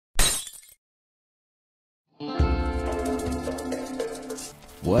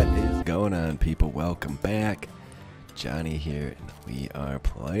What is going on, people? Welcome back. Johnny here, and we are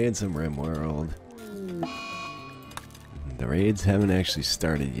playing some RimWorld. The raids haven't actually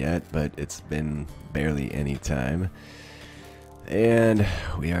started yet, but it's been barely any time. And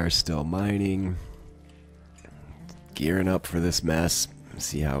we are still mining, gearing up for this mess,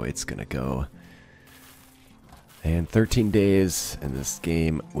 see how it's gonna go. And 13 days, and this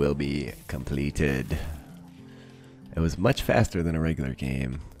game will be completed. It was much faster than a regular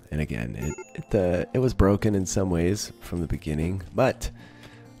game, and again, it was broken in some ways from the beginning, but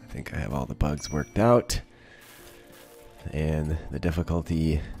I think I have all the bugs worked out, and the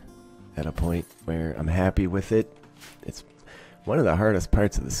difficulty at a point where I'm happy with it. It's one of the hardest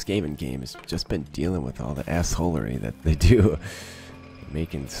parts of the Skaven game has just been dealing with all the assholery that they do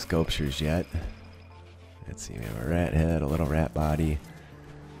making sculptures yet. Let's see, we have a rat head, a little rat body,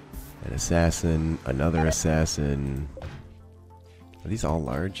 an assassin, another assassin. Are these all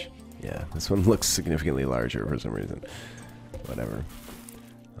large? Yeah, this one looks significantly larger for some reason. Whatever.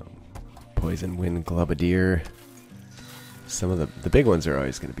 Poison Wind Glubadier. Some of the big ones are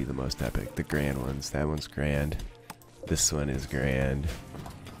always going to be the most epic. The grand ones. That one's grand. This one is grand.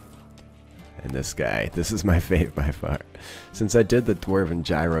 And this guy. This is my fave by far. Since I did the Dwarven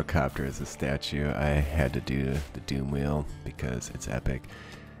Gyrocopter as a statue, I had to do the Doom Wheel because it's epic.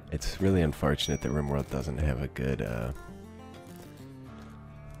 It's really unfortunate that RimWorld doesn't have a good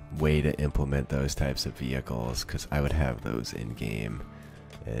way to implement those types of vehicles, because I would have those in-game.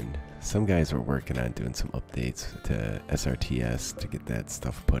 And some guys were working on doing some updates to SRTS to get that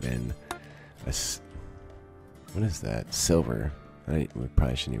stuff put in. What is that? Silver. We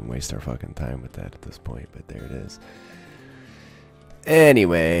probably shouldn't even waste our fucking time with that at this point, but there it is.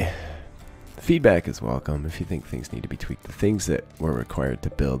 Anyway, feedback is welcome if you think things need to be tweaked. The things that were required to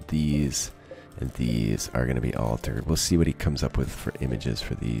build these and these are going to be altered. We'll see what he comes up with for images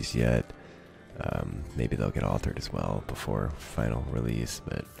for these yet. Maybe they'll get altered as well before final release,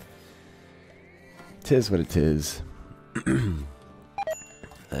 but tis what it is.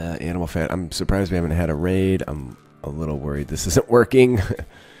 Animal fat. I'm surprised we haven't had a raid. I'm a little worried this isn't working.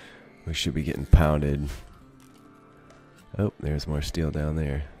 We should be getting pounded. Oh, there's more steel down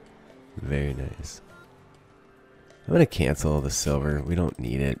there. Very nice. I'm going to cancel the silver. We don't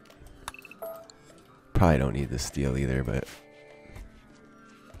need it. Probably don't need the steel either, but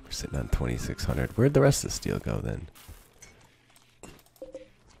we're sitting on 2,600. Where'd the rest of the steel go then?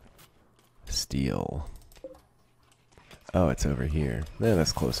 Steel. Oh, it's over here. Yeah,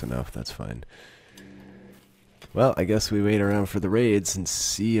 that's close enough. That's fine. Well, I guess we wait around for the raids and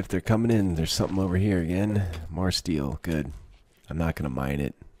see if they're coming in. There's something over here again. More steel. Good. I'm not going to mine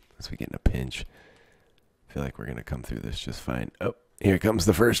it unless we get in a pinch. I feel like we're going to come through this just fine. Oh, here comes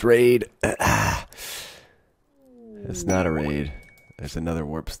the first raid. It's not a raid. There's another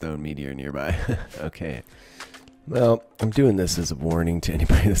warpstone meteor nearby. Okay. Well, I'm doing this as a warning to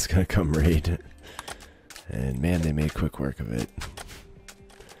anybody that's going to come raid. And man, they made quick work of it.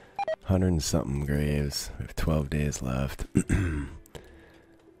 100 and something graves. We have 12 days left.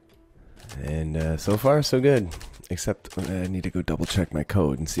 And so far, so good. Except I need to go double check my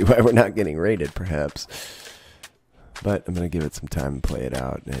code and see why we're not getting raided, perhaps. But I'm going to give it some time and play it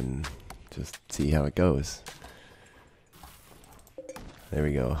out and just see how it goes. There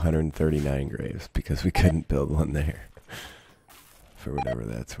we go, 139 graves, because we couldn't build one there. For whatever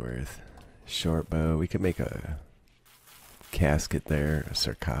that's worth. Short bow, we could make a casket there, a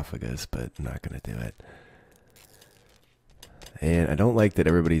sarcophagus, but I'm not going to do it. And I don't like that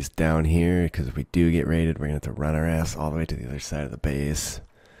everybody's down here, because if we do get raided, we're going to have to run our ass all the way to the other side of the base.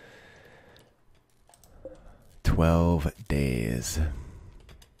 12 days.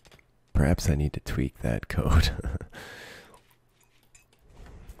 Perhaps I need to tweak that code.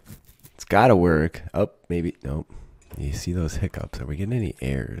 It's got to work. Oh, maybe. Nope. You see those hiccups. Are we getting any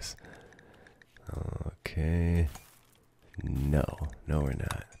errors? Okay. No. No, we're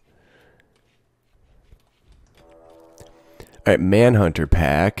not. Alright, Manhunter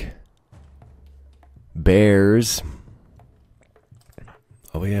pack. Bears.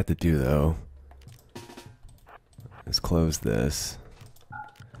 All we have to do, though, is close this.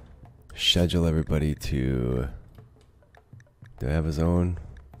 Schedule everybody to... Do I have a zone?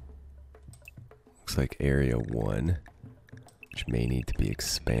 Looks like Area 1. Which may need to be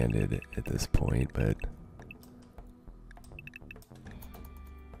expanded at this point, but...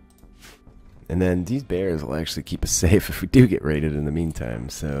 And then these bears will actually keep us safe if we do get raided in the meantime.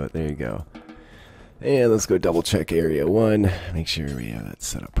 So there you go. And let's go double check Area 1. Make sure we have that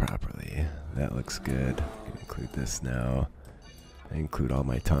set up properly. That looks good. Include this now. I include all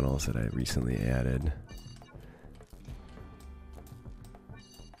my tunnels that I recently added.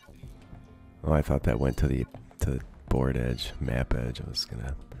 Oh, I thought that went to the board edge, map edge. I was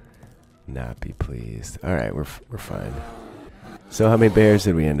gonna not be pleased. All right, we're fine. So how many bears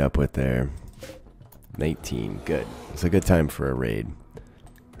did we end up with there? 19. Good. It's a good time for a raid.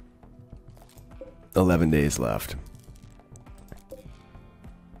 11 days left.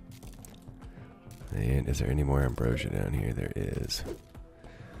 And is there any more ambrosia down here? There is.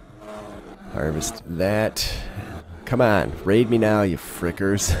 Harvest that. Come on, raid me now, you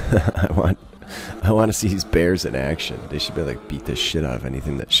frickers. I want to see these bears in action. They should be like beat the shit out of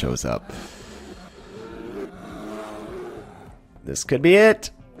anything that shows up. This could be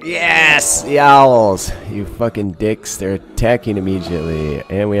it. Yes, the owls. You fucking dicks. They're attacking immediately,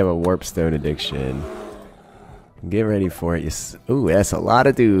 and we have a warpstone addiction. Get ready for it. Ooh, that's a lot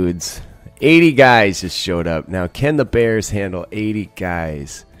of dudes. 80 guys just showed up. Now, can the bears handle 80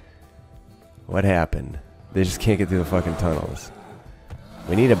 guys? What happened? They just can't get through the fucking tunnels.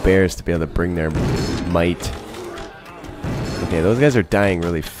 We need a bears to be able to bring their might. Okay, those guys are dying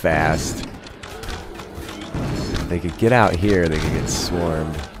really fast. If they could get out here, they could get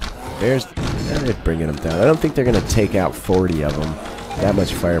swarmed. Bears, they're bringing them down. I don't think they're going to take out 40 of them. That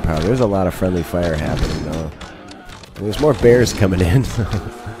much firepower. There's a lot of friendly fire happening, though. And there's more bears coming in.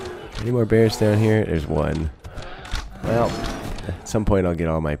 Any more bears down here? There's one. Well, at some point I'll get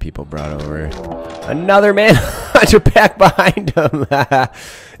all my people brought over. Another man hunter back behind him.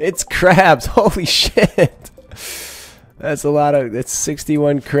 It's crabs. Holy shit. That's a lot of... That's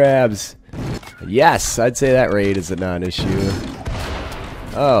 61 crabs. Yes, I'd say that raid is a non-issue.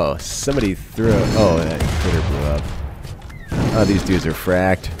 Oh, somebody threw... Oh, that critter blew up. Oh, these dudes are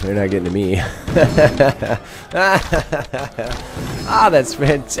fracked. They're not getting to me. Ah, that's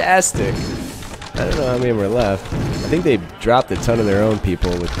fantastic. I don't know how many were left. I think they dropped a ton of their own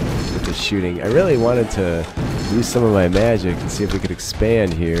people with the shooting. I really wanted to use some of my magic and see if we could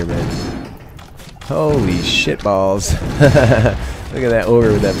expand here, man. Holy shitballs. Look at that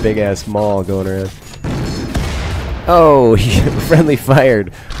over with that big-ass maul going around. Oh, he friendly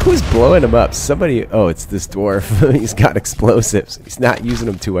fired. Who's blowing him up? Somebody... Oh, it's this dwarf. He's got explosives. He's not using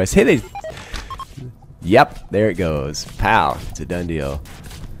them too wise. Hey, they... Yep, there it goes. Pow. It's a done deal.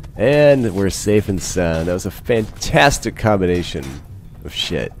 And we're safe and sound. That was a fantastic combination of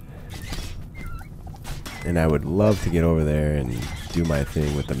shit. And I would love to get over there and do my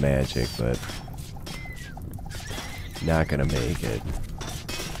thing with the magic, but... Not gonna make it.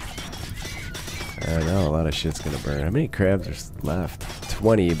 I know, a lot of shit's gonna burn. How many crabs are left?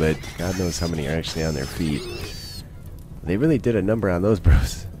 20, but God knows how many are actually on their feet. They really did a number on those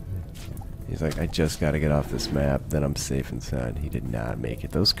bros. He's like, I just gotta get off this map, then I'm safe and sound. He did not make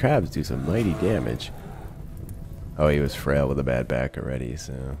it. Those crabs do some mighty damage. Oh, he was frail with a bad back already,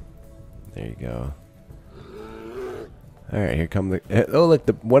 so... There you go. Alright, here come the... Oh, look,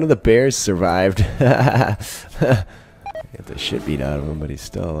 one of the bears survived. Got the shit beat out of him, but he's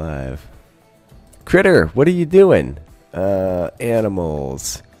still alive. Critter, what are you doing?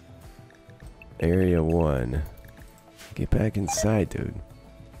 Animals. Area 1. Get back inside, dude.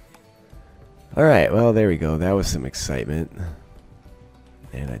 Alright, well, there we go. That was some excitement.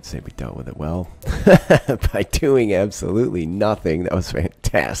 And I'd say we dealt with it well. By doing absolutely nothing. That was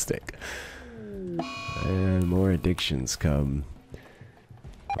fantastic. And more addictions come.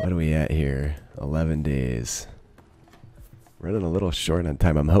 What are we at here? 11 days. Running a little short on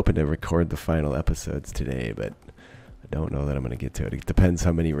time. I'm hoping to record the final episodes today, but I don't know that I'm going to get to it. It depends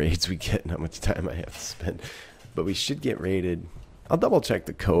how many raids we get and how much time I have to spend. But we should get raided. I'll double check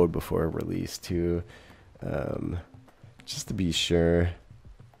the code before release too. Just to be sure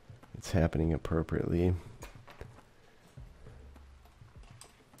it's happening appropriately.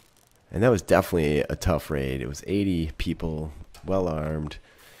 And that was definitely a tough raid. It was 80 people, well armed.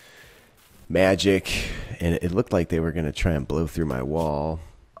 Magic, and it looked like they were going to try and blow through my wall.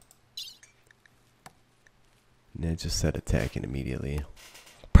 And it just said attacking immediately.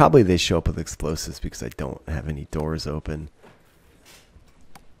 Probably they show up with explosives because I don't have any doors open.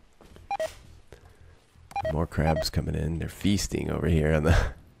 More crabs coming in. They're feasting over here on the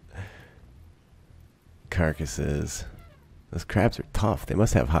carcasses. Those crabs are tough. They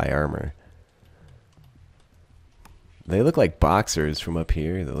must have high armor. They look like boxers from up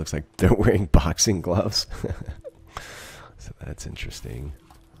here. It looks like they're wearing boxing gloves. So that's interesting.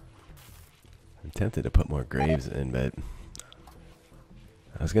 I'm tempted to put more graves in, but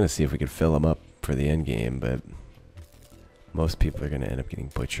I was going to see if we could fill them up for the end game, but most people are going to end up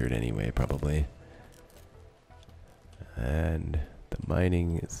getting butchered anyway, probably. And the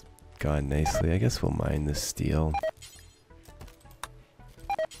mining is gone nicely. I guess we'll mine this steel.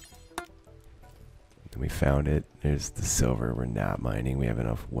 We found it. There's the silver we're not mining. We have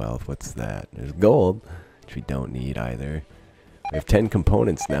enough wealth. What's that? There's gold, which we don't need either. We have 10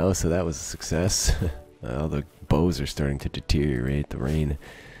 components now, so that was a success. All the bows are starting to deteriorate. The rain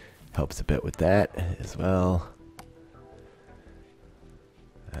helps a bit with that as well.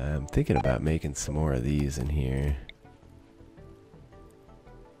 I'm thinking about making some more of these in here.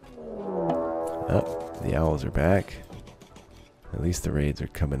 Oh, the owls are back. At least the raids are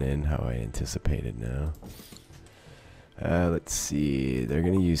coming in how I anticipated now. Let's see. They're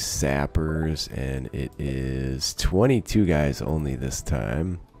going to use sappers, and it is 22 guys only this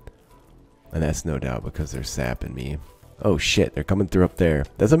time. And that's no doubt because they're sapping me. Oh shit, they're coming through up there.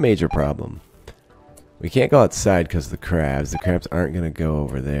 That's a major problem. We can't go outside because of the crabs. The crabs aren't going to go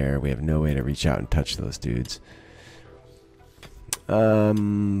over there. We have no way to reach out and touch those dudes.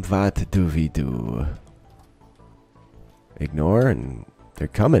 What do we do? Ignore, and they're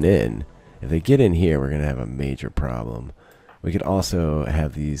coming in. If they get in here, we're going to have a major problem. We could also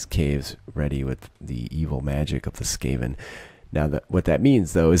have these caves ready with the evil magic of the Skaven. Now, what that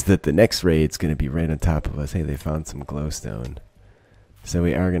means, though, is that the next raid's going to be right on top of us. Hey, they found some glowstone. So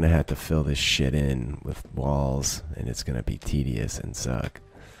we are going to have to fill this shit in with walls, and it's going to be tedious and suck.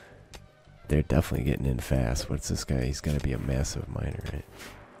 They're definitely getting in fast. What's this guy? He's got to be a massive miner, right?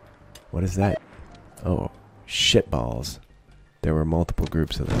 What is that? Oh, shitballs. There were multiple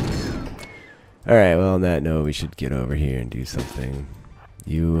groups of them. Alright, well, on that note, we should get over here and do something.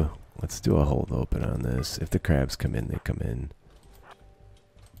 Let's do a hold open on this. If the crabs come in, they come in.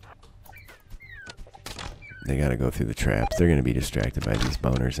 They gotta go through the traps. They're gonna be distracted by these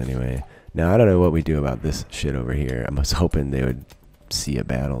boners anyway. Now, I don't know what we do about this shit over here. I was hoping they would see a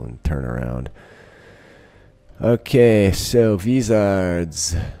battle and turn around. Okay, so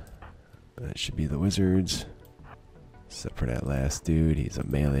Vizards. That should be the wizards. Except for that last dude. He's a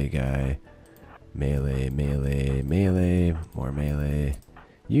melee guy. Melee, melee, melee. More melee.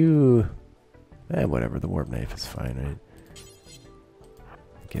 Whatever. The warp knife is fine, right?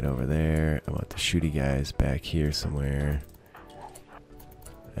 Get over there. I want the shooty guys back here somewhere.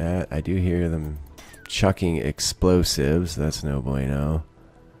 I do hear them chucking explosives. That's no bueno.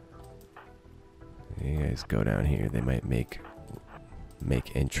 You guys go down here. They might make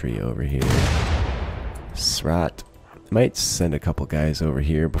entry over here. Srot. Might send a couple guys over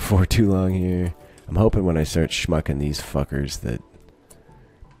here before too long here. I'm hoping when I start schmucking these fuckers that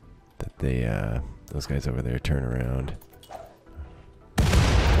those guys over there turn around.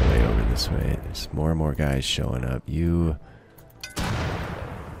 Way over this way. There's more and more guys showing up.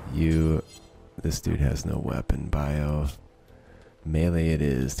 This dude has no weapon bio. Melee it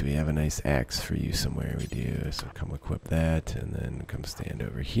is. Do we have a nice axe for you somewhere? We do. So come equip that, and then come stand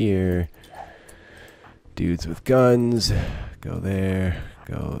over here. Dudes with guns. Go there.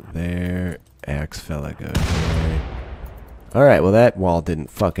 Go there. Axe fella, go there. Alright, well that wall didn't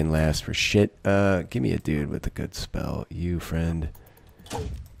fucking last for shit. Give me a dude with a good spell. You, friend.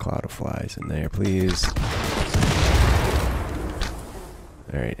 Cloud of flies in there, please.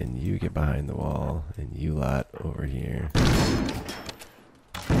 Alright, and you get behind the wall. And you lot over here.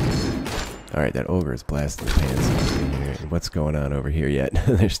 Alright, that ogre is blasting the pants off me here. And what's going on over here yet?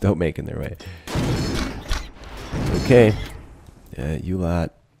 They're still making their way. Okay. You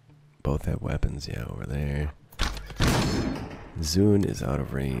lot both have weapons, yeah, over there. Zune is out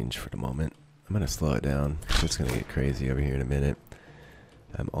of range for the moment. I'm going to slow it down. It's going to get crazy over here in a minute.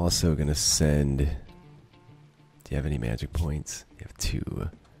 I'm also going to send... Do you have any magic points? You have 2.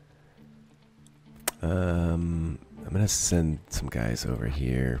 I'm going to send some guys over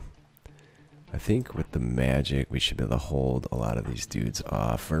here. I think with the magic, we should be able to hold a lot of these dudes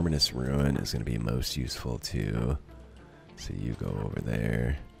off. Verminous Ruin is going to be most useful too. So you go over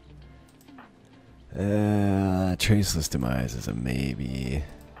there. Traceless Demise is a maybe.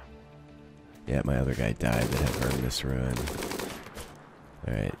 Yeah, my other guy died that had Verminous Ruin.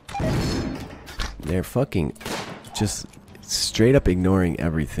 Alright. They're fucking just straight up ignoring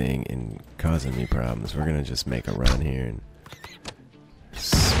everything and causing me problems. We're going to just make a run here and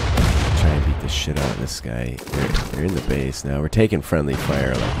try and beat the shit out of this guy. They're in the base now. We're taking friendly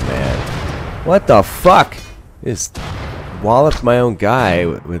fire like mad. What the fuck? Just walloped my own guy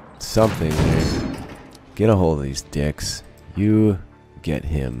with something there. Get a hold of these dicks. You get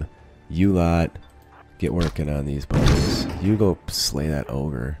him. You lot get working on these bones. You go slay that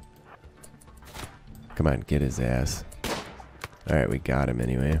ogre. Come on, get his ass. Alright, we got him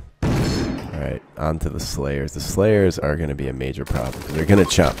anyway. Alright, on to the Slayers. The Slayers are going to be a major problem. They're going to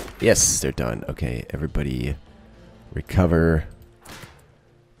chop. Yes, they're done. Okay, everybody recover.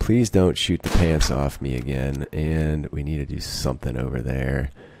 Please don't shoot the pants off me again. And we need to do something over there.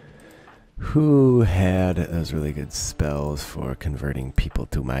 Who had those really good spells for converting people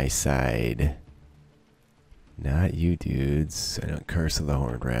to my side? Not you dudes. I don't Curse of the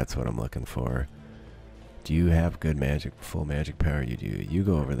Horned Rat's what I'm looking for. Do you have good magic, full magic power? You do. You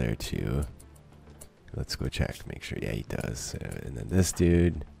go over there too. Let's go check, make sure. Yeah, he does. And then this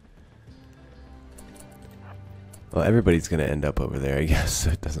dude. Well, everybody's going to end up over there, I guess,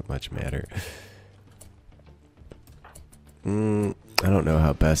 so it doesn't much matter. I don't know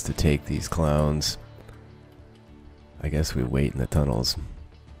how best to take these clowns. I guess we wait in the tunnels.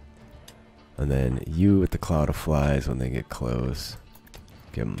 And then you with the cloud of flies when they get close.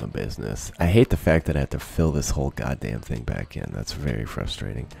 Give them the business. I hate the fact that I have to fill this whole goddamn thing back in. That's very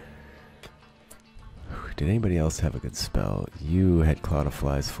frustrating. Did anybody else have a good spell? You had cloud of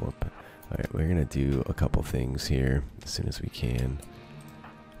flies flip. Alright, we're going to do a couple things here as soon as we can.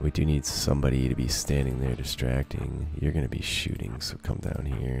 We do need somebody to be standing there distracting. You're going to be shooting, so come down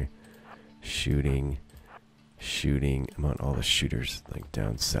here. Shooting. Shooting. I want all the shooters like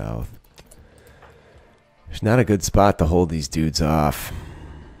down south. There's not a good spot to hold these dudes off.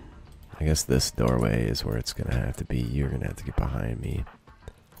 I guess this doorway is where it's going to have to be. You're going to have to get behind me.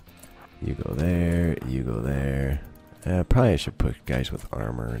 You go there. You go there. Probably I should put guys with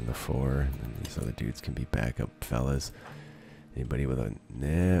armor in the 4. And then these other dudes can be backup fellas. Anybody with a...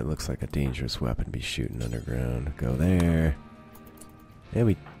 Nah, it looks like a dangerous weapon to be shooting underground. Go there.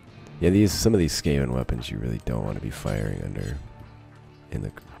 Yeah, yeah, some of these Skaven weapons you really don't want to be firing in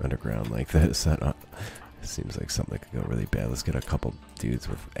the underground like this. It seems like something that could go really bad. Let's get a couple dudes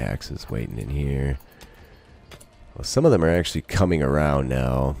with axes waiting in here. Well, some of them are actually coming around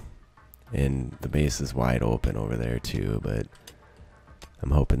now. And the base is wide open over there too, but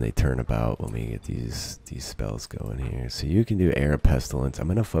I'm hoping they turn about when we get these spells going here. So you can do Air of Pestilence. I'm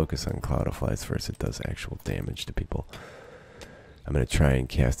going to focus on Cloud of Flies first. It does actual damage to people. I'm going to try and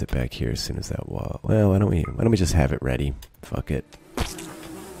cast it back here as soon as that wall... Well, why don't we just have it ready? Fuck it.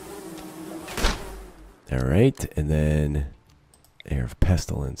 Alright, and then Air of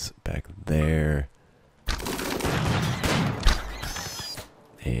Pestilence back there.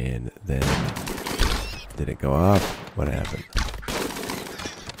 And then... Did it go off? What happened?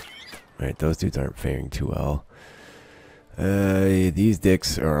 Alright, those dudes aren't faring too well. These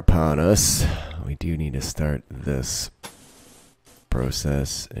dicks are upon us. We do need to start this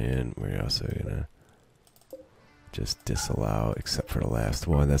process, and we're also gonna just disallow, except for the last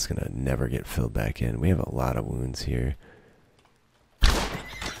one. That's gonna never get filled back in. We have a lot of wounds here.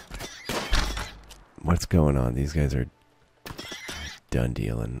 What's going on? These guys are done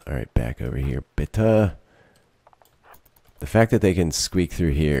dealing. Alright, back over here. Bitta. The fact that they can squeak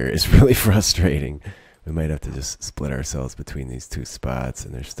through here is really frustrating. We might have to just split ourselves between these two spots,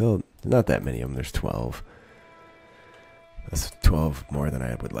 and there's still not that many of them. There's 12. That's 12 more than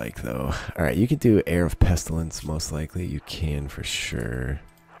I would like, though. Alright, you can do Air of Pestilence, most likely. You can for sure.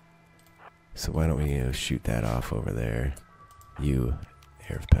 So why don't we shoot that off over there? You,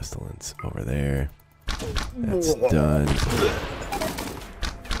 Air of Pestilence, over there. That's done.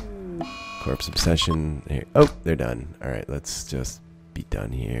 Corpse Obsession. Here. Oh, they're done. Alright, let's just be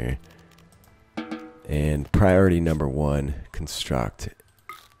done here. And priority number 1, construct.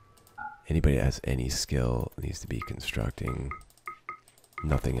 Anybody that has any skill needs to be constructing.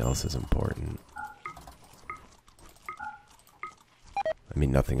 Nothing else is important. I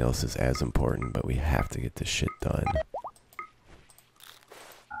mean, nothing else is as important, but we have to get this shit done.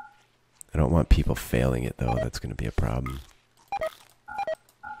 I don't want people failing it, though. That's going to be a problem.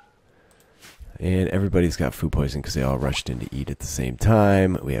 And everybody's got food poisoning because they all rushed in to eat at the same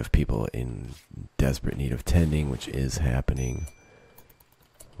time. We have people in desperate need of tending, which is happening.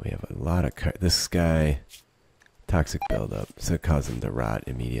 We have a lot of... This guy, toxic buildup, so it caused him to rot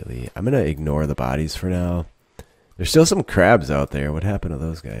immediately. I'm going to ignore the bodies for now. There's still some crabs out there. What happened to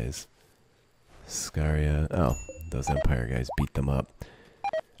those guys? Scaria. Oh, those Empire guys beat them up.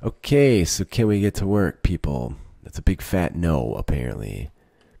 Okay, so can we get to work, people? That's a big fat no, apparently.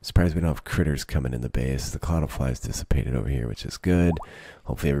 Surprised we don't have critters coming in the base. The cloud of flies dissipated over here, which is good.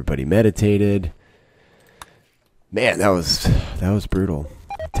 Hopefully everybody meditated. Man, that was brutal.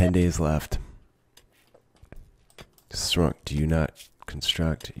 10 days left. Strunk, do you not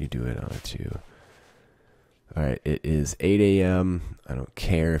construct? You do it on it too. Alright, it is 8 a.m. I don't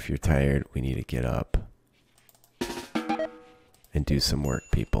care if you're tired. We need to get up and do some work,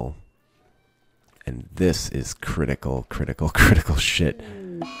 people. And this is critical shit.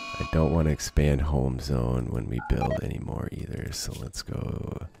 I don't want to expand home zone when we build anymore either, so let's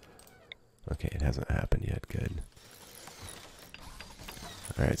go. Okay, it hasn't happened yet. Good.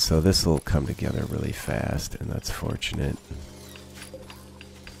 Alright, so this will come together really fast, and that's fortunate.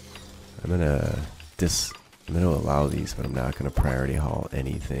 I'm gonna allow these, but I'm not gonna priority haul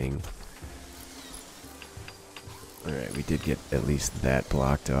anything. Alright, we did get at least that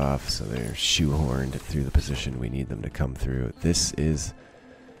blocked off, so they're shoehorned through the position we need them to come through. This is...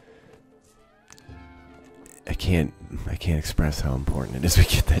 I can't express how important it is we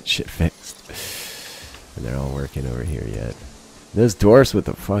get that shit fixed. And they're all working over here yet. Those dwarfs with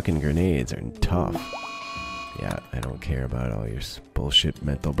the fucking grenades are tough. Yeah, I don't care about all your bullshit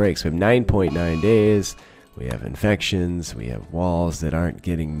mental breaks. We have 9.9 days. We have infections. We have walls that aren't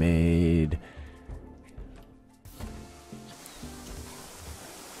getting made.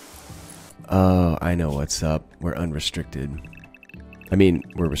 Oh, I know what's up. We're unrestricted. I mean,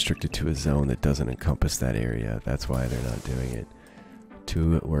 we're restricted to a zone that doesn't encompass that area. That's why they're not doing it.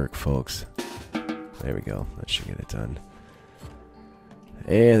 To work, folks. There we go. That should get it done.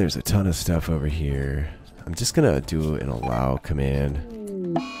 And there's a ton of stuff over here. I'm just going to do an allow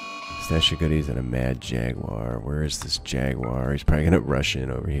command. Stash your goodies and a mad jaguar. Where is this jaguar? He's probably going to rush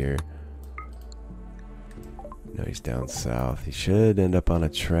in over here. No, he's down south. He should end up on a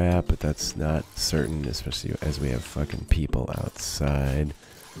trap, but that's not certain, especially as we have fucking people outside.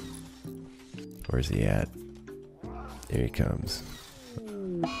 Where's he at? Here he comes.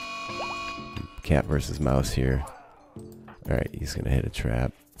 Cat versus mouse here. Alright, he's gonna hit a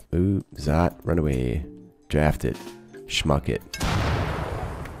trap. Ooh, Zot, run away. Draft it. Schmuck it.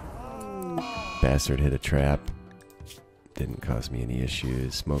 Bastard hit a trap. Didn't cause me any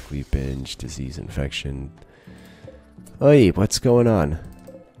issues. Smoke leaf binge, disease infection. Oi, what's going on?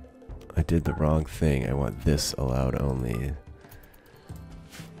 I did the wrong thing. I want this allowed only.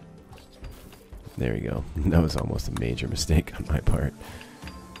 There we go. That was almost a major mistake on my part.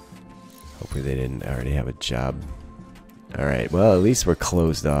 Hopefully they didn't already have a job. Alright, well at least we're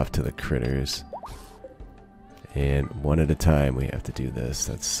closed off to the critters. And one at a time we have to do this.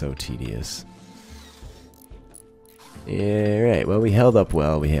 That's so tedious. Alright, well we held up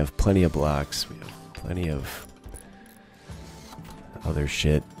well. We have plenty of blocks. We have plenty of other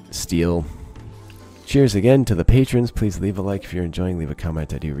shit. Steel. Cheers again to the patrons. Please leave a like if you're enjoying. Leave a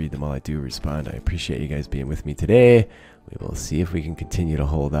comment. I do read them all. I do respond. I appreciate you guys being with me today. We will see if we can continue to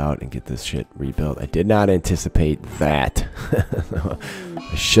hold out and get this shit rebuilt. I did not anticipate that.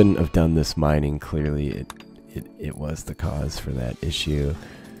 I shouldn't have done this mining. Clearly it was the cause for that issue.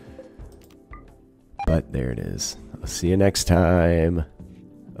 But there it is. I'll see you next time.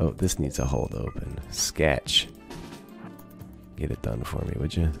 Oh, this needs a hold open. Sketch. Get it done for me,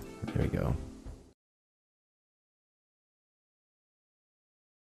 would you? There we go.